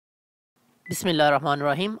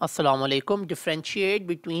Bismillahirrahmanirrahim. Assalamu alaikum. Differentiate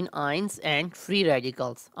between ions and free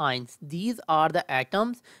radicals. Ions. These are the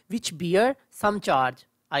atoms which bear some charge,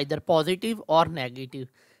 either positive or negative.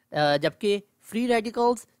 जबकि free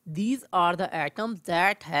radicals, these are the atoms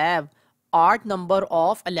that have odd number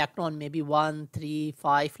of electron, maybe 1, 3,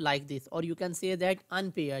 5 like this, or you can say that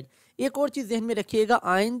unpaired. एक और चीज़ ध्यान में रखिएगा,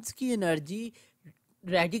 ions की energy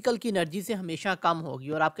radical की energy से हमेशा कम होगी,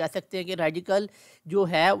 और आप कह सकते हैं कि रेडिकल जो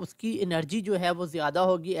है उसकी एनर्जी जो है वो ज़्यादा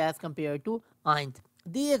होगी as compare to ions.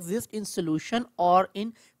 They exist in solution और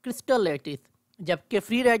इन क्रिस्टल लैटिस. जबकि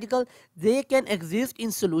free radical they can exist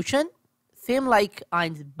in solution same like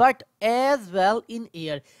ions but as well in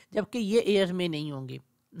air, जबकि ये एयर में नहीं होंगे.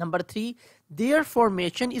 Number 3, there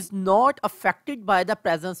formation is not affected by the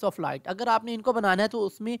presence of light. अगर आपने इनको बनाना है तो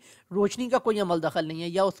उसमें रोशनी का कोई अमल दखल नहीं है,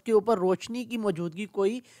 या उसके ऊपर रोशनी की मौजूदगी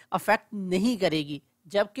कोई अफेक्ट नहीं करेगी.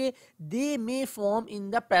 जबकि दे may form in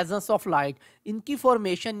the presence of light, इनकी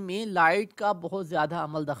फॉर्मेशन में लाइट का बहुत ज़्यादा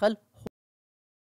अमल दखल